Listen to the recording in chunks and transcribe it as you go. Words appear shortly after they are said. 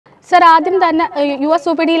Sir, ആദ്യം തന്നെ US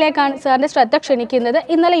ഉപടിയിലേക്കാണ് സാറിൻ്റെ ശ്രദ്ധ ക്ഷണിക്കുന്നത്.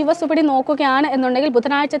 ഇന്നലെ US ഉപടി നോക്കുകയാണ് എന്നുണ്ടെങ്കിൽ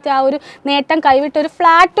ബുധനാഴ്ചത്തെ ആ ഒരു നേട്ടം കൈവിട്ട് ഒരു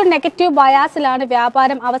ഫ്ലാറ്റ് ടു നെഗറ്റീവ് ബയാസിലാണ്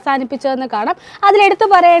വ്യാപാരം അവസാനിപ്പിച്ചതെന്ന് കാണാം. അതിലെടുത്തു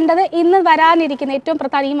പറയേണ്ടത് ഇന്ന് വരാനിരിക്കുന്ന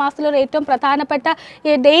ഈ മാസത്തിലൊരു ഏറ്റവും പ്രധാനപ്പെട്ട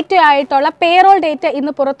ഡേറ്റ് ആയിട്ടുള്ള പേറോൾ ഡേറ്റ്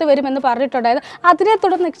ഇന്ന് പുറത്തു വരുമെന്ന് പറഞ്ഞിട്ടുണ്ടായത്. അതിനെ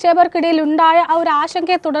തുടർന്ന് നിക്ഷേപകർക്കിടയിൽ ഉണ്ടായ ആ ഒരു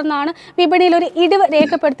ആശങ്കയെ തുടർന്നാണ് വിപണിയിൽ ഒരു ഇടിവ്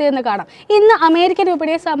രേഖപ്പെടുത്തിയതെന്ന് കാണാം. ഇന്ന് അമേരിക്കൻ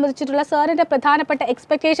വിപണിയെ സംബന്ധിച്ചിട്ടുള്ള സാറിൻ്റെ പ്രധാനപ്പെട്ട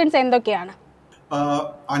എക്സ്പെക്ടേഷൻസ് എന്തൊക്കെയാണ്?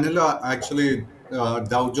 Anila, actually,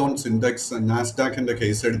 Dow Jones Index, Nasdaq in the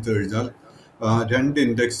case at the Rent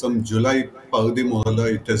Index from July Pagdi Modala,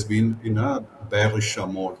 it has been in a bearish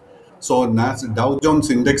mode. So Dow Jones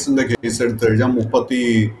Index in the case at the Mupati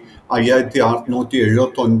IIT Art Noti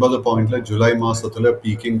Tonba point like July Masatala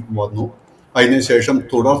peaking Wanu. Initiation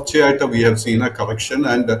Tudorchiata, we have seen a correction,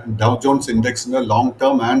 and Dow Jones Index in the long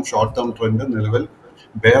term and short term trend level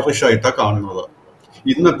bearish Aita Karnala.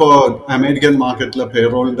 ഇന്നിപ്പോൾ American മാർക്കറ്റിലെ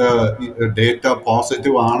പേറോളിൻ്റെ data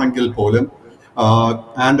positive ആണെങ്കിൽ പോലും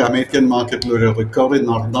and American മാർക്കറ്റിൽ ഒരു recovery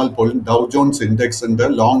നടന്നാൽ പോലും ഡൗ John's ഇൻഡെക്സിൻ്റെ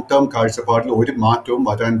long term കാഴ്ചപ്പാടിൽ ഒരു മാറ്റവും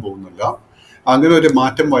വരാൻ പോകുന്നില്ല. അങ്ങനെ ഒരു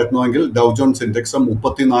മാറ്റം വരുന്നുവെങ്കിൽ ഡൗ ജോൺസ് ഇൻഡെക്സ്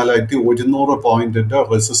 34,100 പോയിന്റിൻ്റെ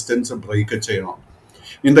റെസിസ്റ്റൻസ് ബ്രേക്ക് ചെയ്യണം.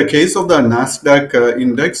 In the case of the Nasdaq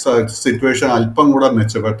index situation അല്പം കൂടെ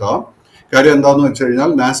മെച്ചപ്പെട്ട കാര്യം എന്താണെന്ന് വെച്ച്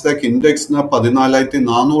കഴിഞ്ഞാൽ നാസ്ഡാക്ക് ഇൻഡെക്സിന്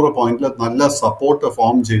 14,400 പോയിന്റിൽ നല്ല സപ്പോർട്ട്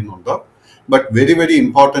ഫോം ചെയ്യുന്നുണ്ട്. But very very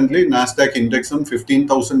importantly Nasdaq ഇൻഡെക്സും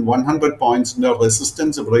 15,100 പോയിന്റ്സിന്റെ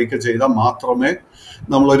resistance break ചെയ്താൽ മാത്രമേ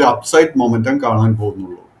നമ്മളൊരു അപ്സൈഡ് മൊമെന്റം കാണാൻ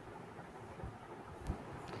പോകുന്നുള്ളൂ.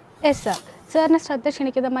 സാറിനെ ശ്രദ്ധ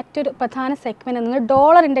ക്ഷണിക്കുന്ന മറ്റൊരു പ്രധാന സെഗ്മെന്റ് എന്നത്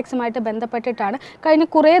ഡോളർ ഇൻഡെക്സുമായിട്ട് ബന്ധപ്പെട്ടിട്ടാണ്. കഴിഞ്ഞ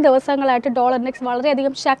കുറേ ദിവസങ്ങളായിട്ട് ഡോളർ ഇൻഡെക്സ്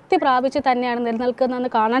വളരെയധികം ശക്തി പ്രാപിച്ച് തന്നെയാണ് നിലനിൽക്കുന്നതെന്ന്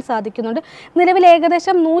കാണാൻ സാധിക്കുന്നുണ്ട്. നിലവിൽ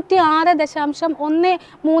ഏകദേശം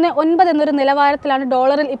 106.139 എന്നൊരു നിലവാരത്തിലാണ്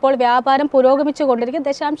ഡോളറിൽ ഇപ്പോൾ വ്യാപാരം പുരോഗമിച്ചു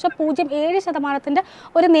കൊണ്ടിരിക്കുന്നത്. 0.07%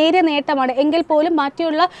 ഒരു നേരിയ നേട്ടമാണ്. എങ്കിൽ പോലും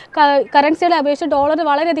മറ്റുള്ള കറൻസികളെ അപേക്ഷിച്ച് ഡോളർ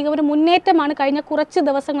വളരെയധികം ഒരു മുന്നേറ്റമാണ് കഴിഞ്ഞ കുറച്ച്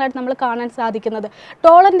ദിവസങ്ങളായിട്ട് നമ്മൾ കാണാൻ സാധിക്കുന്നത്.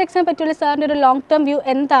 ഡോളർ ഇൻഡെക്സിനെ പറ്റിയുള്ള സാറിൻ്റെ ഒരു ലോങ് ടേം വ്യൂ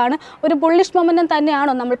എന്താണ്? ഒരു ബുള്ളിഷ് മൊമെന്റം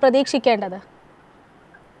തന്നെയാണോ നമ്മൾ പ്രതീക്ഷിക്കേണ്ടത്?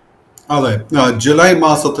 അതെ, ജൂലൈ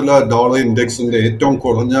മാസത്തിലെ ഡോളർ ഇൻഡെക്സിന്റെ ഏറ്റവും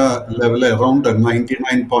കുറഞ്ഞ ലെവൽ അറൌണ്ട്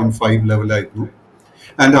 99.5 ലെവലായിരുന്നു.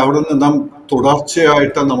 ആൻഡ് അവിടെ നിന്ന്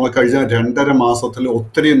തുടർച്ചയായിട്ട് നമ്മൾ കഴിഞ്ഞ 2.5 മാസത്തിൽ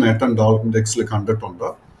ഒത്തിരി നേട്ടം ഡോളർ ഇൻഡെക്സിൽ കണ്ടിട്ടുണ്ട്.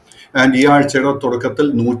 ആൻഡ് ഈ ആഴ്ചയുടെ തുടക്കത്തിൽ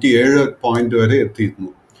 107 പോയിന്റ് വരെ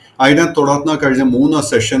എത്തിയിരുന്നു. അതിനെ തുടർന്ന് കഴിഞ്ഞ 3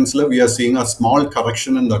 സെഷൻസിൽ V are seeing A small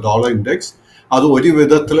correction in the dollar index. അത് ഒരു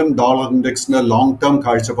വിധത്തിലും dollar ഇൻഡെക്സിന്റെ long term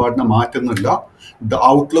കാഴ്ചപ്പാടിനെ മാറ്റുന്നില്ല. The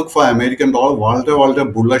outlook four American dollar വളരെ വളരെ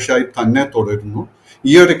ബുള്ളിഷായി തന്നെ തുടരുന്നു.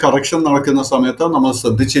 ഈ ഒരു കറക്ഷൻ നടക്കുന്ന സമയത്ത് നമ്മൾ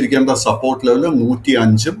ശ്രദ്ധിച്ചിരിക്കേണ്ട സപ്പോർട്ട് ലെവൽ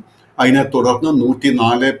 105 അതിനെ തുടർന്ന്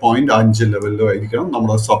 104.5 ലെവലിലും ആയിരിക്കണം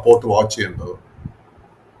നമ്മുടെ സപ്പോർട്ട് വാച്ച് ചെയ്യേണ്ടത്.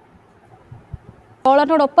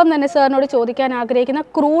 ഡോളറിനോടൊപ്പം തന്നെ സാറിനോട് ചോദിക്കാൻ ആഗ്രഹിക്കുന്ന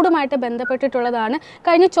ക്രൂഡുമായിട്ട് ബന്ധപ്പെട്ടിട്ടുള്ളതാണ്.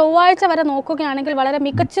 കഴിഞ്ഞ ചൊവ്വാഴ്ച വരെ നോക്കുകയാണെങ്കിൽ വളരെ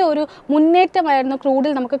മികച്ച ഒരു മുന്നേറ്റമായിരുന്നു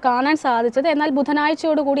ക്രൂഡിൽ നമുക്ക് കാണാൻ സാധിച്ചത്. എന്നാൽ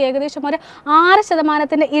ബുധനാഴ്ചയോടുകൂടി ഏകദേശം ഒരു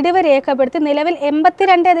 6% ഇടിവ് രേഖപ്പെടുത്തി നിലവിൽ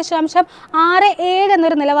 82.67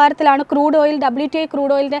 എന്നൊരു നിലവാരത്തിലാണ് ക്രൂഡ് ഓയിൽ WTI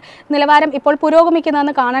ക്രൂഡ് ഓയിലിൻ്റെ നിലവാരം ഇപ്പോൾ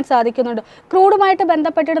പുരോഗമിക്കുന്നതെന്ന് കാണാൻ സാധിക്കുന്നുണ്ട്. ക്രൂഡുമായിട്ട്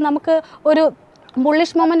ബന്ധപ്പെട്ടിട്ട് നമുക്ക് ഒരു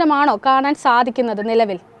ബുള്ളിഷ് മൊമെന്റമാണോ കാണാൻ സാധിക്കുന്നത്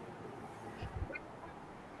നിലവിൽ?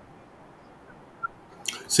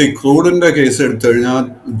 ക്രൂഡിന്റെ കേസ് എടുത്തു കഴിഞ്ഞാൽ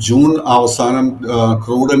ജൂൺ അവസാനം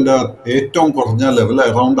ക്രൂഡിന്റെ ഏറ്റവും കുറഞ്ഞ ലെവൽ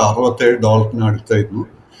അറൌണ്ട് $67 അടുത്തായിരുന്നു.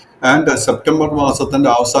 ആൻഡ് സെപ്റ്റംബർ മാസത്തിന്റെ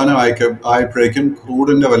അവസാനം ആയപ്പോഴേക്കും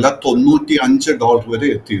ക്രൂഡിന്റെ വില $95 വരെ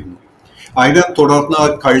എത്തിയിരുന്നു. അതിനെ തുടർന്ന്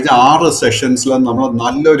കഴിഞ്ഞ 6 സെഷൻസിൽ നമ്മൾ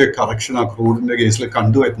നല്ലൊരു കറക്ഷൻ ആ ക്രൂഡിന്റെ കേസിൽ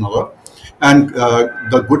കണ്ടുവരുന്നത്. And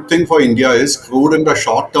the good thing for India is ക്രൂഡിന്റെ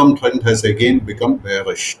short term trend has again become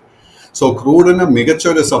bearish. So ക്രൂഡിന് മികച്ച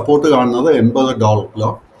ഒരു സപ്പോർട്ട് കാണുന്നത് $80.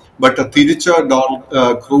 ബട്ട് തിരിച്ച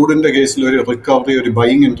ക്രൂഡിന്റെ കേസിൽ ഒരു റിക്കവറി, ഒരു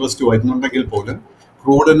ബൈയിങ് ഇൻട്രസ്റ്റ് വരുന്നുണ്ടെങ്കിൽ പോലും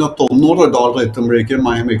ക്രൂഡിന് $90 എത്തുമ്പോഴേക്കും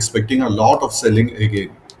I M expecting a lot of selling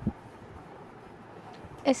again.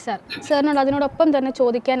 Yes sir, സാറിനോട് അതിനോടൊപ്പം തന്നെ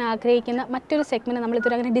ചോദിക്കാൻ ആഗ്രഹിക്കുന്ന മറ്റൊരു സെഗ്മെന്റ് നമ്മൾ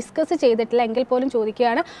ഇതുവരെ അങ്ങനെ ഡിസ്കസ് ചെയ്തിട്ടില്ല എങ്കിൽ പോലും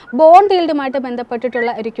ചോദിക്കുകയാണ്. ബോണ്ട് ഈൽഡുമായിട്ട് ബന്ധപ്പെട്ടിട്ടുള്ള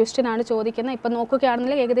ഒരു ക്വസ്റ്റ്യൻ ആണ് ചോദിക്കുന്നത്. ഇപ്പം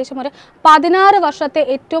നോക്കുകയാണെന്നുണ്ടെങ്കിൽ ഏകദേശം ഒരു 16 വർഷത്തെ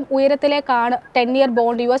ഏറ്റവും ഉയരത്തിലേക്കാണ് 10-year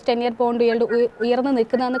bond US 10-year bond yield ഉയർന്നു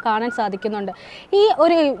നിൽക്കുന്നതെന്ന് കാണാൻ സാധിക്കുന്നുണ്ട്. ഈ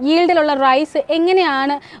ഒരു ഈൽഡിലുള്ള റൈസ്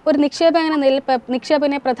എങ്ങനെയാണ് ഒരു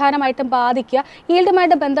നിക്ഷേപകനെ പ്രധാനമായിട്ടും ബാധിക്കുക?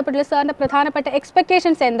 ഈൽഡുമായിട്ട് ബന്ധപ്പെട്ടുള്ള സാറിൻ്റെ പ്രധാനപ്പെട്ട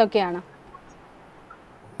എക്സ്പെക്ടേഷൻസ് എന്തൊക്കെയാണ്?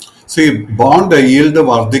 ബോണ്ട് ഈൽഡ്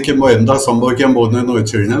വർദ്ധിക്കുമ്പോൾ എന്താ സംഭവിക്കാൻ പോകുന്നതെന്ന്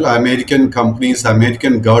വെച്ച് കഴിഞ്ഞാൽ അമേരിക്കൻ കമ്പനീസ്,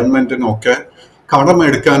 അമേരിക്കൻ ഗവൺമെന്റിനൊക്കെ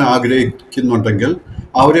കടമെടുക്കാൻ ആഗ്രഹിക്കുന്നുണ്ടെങ്കിൽ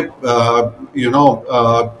അവർ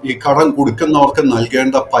ഈ കടം കൊടുക്കുന്നവർക്ക്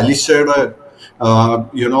നൽകേണ്ട പലിശയുടെ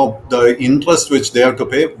the interest which they have to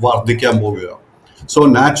pay വർദ്ധിക്കാൻ പോവുക. സോ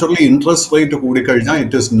നാച്ചുറലി ഇൻട്രസ്റ്റ് റേറ്റ് കൂടിക്കഴിഞ്ഞാൽ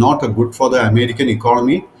it is not A good for the American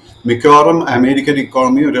economy. മിക്കവാറും അമേരിക്കൻ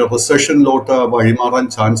ഇക്കോണമി ഒരു റിസഷനിലോട്ട് വഴിമാറാൻ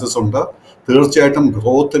ചാൻസസ് ഉണ്ട്. തീർച്ചയായിട്ടും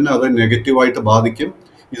ഗ്രോത്തിനെ അത് നെഗറ്റീവായിട്ട് ബാധിക്കും.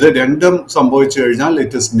 ഇത് രണ്ടും സംഭവിച്ചു കഴിഞ്ഞാൽ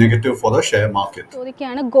it is negative for the share market.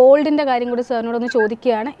 ചോദിക്കുകയാണ് ഗോൾഡിന്റെ കാര്യം കൂടി സാറിനോടൊന്ന്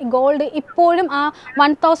ചോദിക്കുകയാണ്. ഗോൾഡ് ഇപ്പോഴും ആ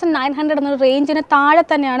 1900 എന്ന റേഞ്ചിന് താഴെ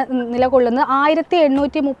തന്നെയാണ് നിലകൊള്ളുന്നത്.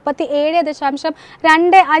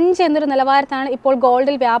 1837.25 എന്നൊരു നിലവാരത്താണ് ഇപ്പോൾ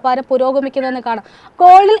ഗോൾഡിൽ വ്യാപാരം പുരോഗമിക്കുന്നതെന്ന് കാണാം.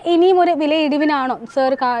 ഗോൾഡിൽ ഇനിയും ഒരു വിലയിടിവിനാണോ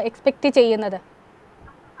സാർ എക്സ്പെക്ട് ചെയ്യുന്നത്?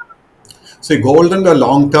 ഗോൾഡിന്റെ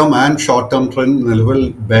long term and short term trend നിലവിൽ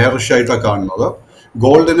ബെയറിഷ് ആയിട്ടാണ് കാണുന്നത്.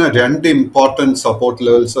 ഗോൾഡിന് രണ്ട് ഇമ്പോർട്ടൻറ്റ് സപ്പോർട്ട്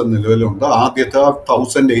ലെവൽസ് നിലവിലുണ്ട്. ആദ്യത്തെ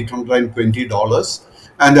 $1,820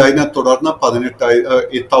 ആൻഡ് അതിനെ തുടർന്ന്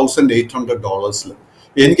 $18,800.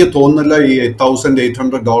 എനിക്ക് തോന്നുന്നില്ല ഈ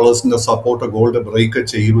 $8,800 സപ്പോർട്ട് ഗോൾഡ് ബ്രേക്ക്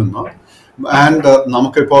ചെയ്യുമെന്ന്. ആൻഡ്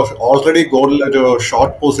നമുക്കിപ്പോൾ ഓൾറെഡി ഗോൾഡിൽ ഒരു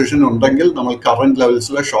ഷോർട്ട് പൊസിഷൻ ഉണ്ടെങ്കിൽ നമ്മൾ കറന്റ്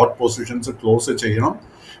ലെവൽസിലെ ഷോർട്ട് പൊസിഷൻസ് ക്ലോസ് ചെയ്യണം.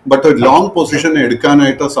 ബട്ട് ഒരു ലോങ് പൊസിഷൻ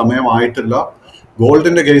എടുക്കാനായിട്ട് സമയമായിട്ടില്ല.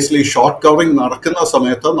 ഗോൾഡിന്റെ കേസിൽ ഈ ഷോർട്ട് കവറിംഗ് നടക്കുന്ന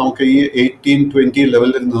സമയത്ത് നമുക്ക് ഈ 1820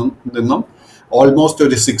 ലെവലിൽ നിന്നും ഓൾമോസ്റ്റ്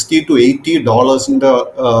ഒരു $60 to $80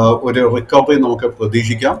 ഒരു റിക്കവറി നമുക്ക്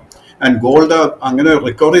പ്രതീക്ഷിക്കാം. ആൻഡ് ഗോൾഡ് അങ്ങനെ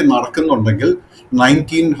റിക്കവറി നടക്കുന്നുണ്ടെങ്കിൽ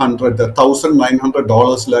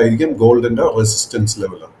 $1,900 ഗോൾഡിന്റെ റെസിസ്റ്റൻസ്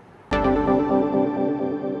ലെവൽ.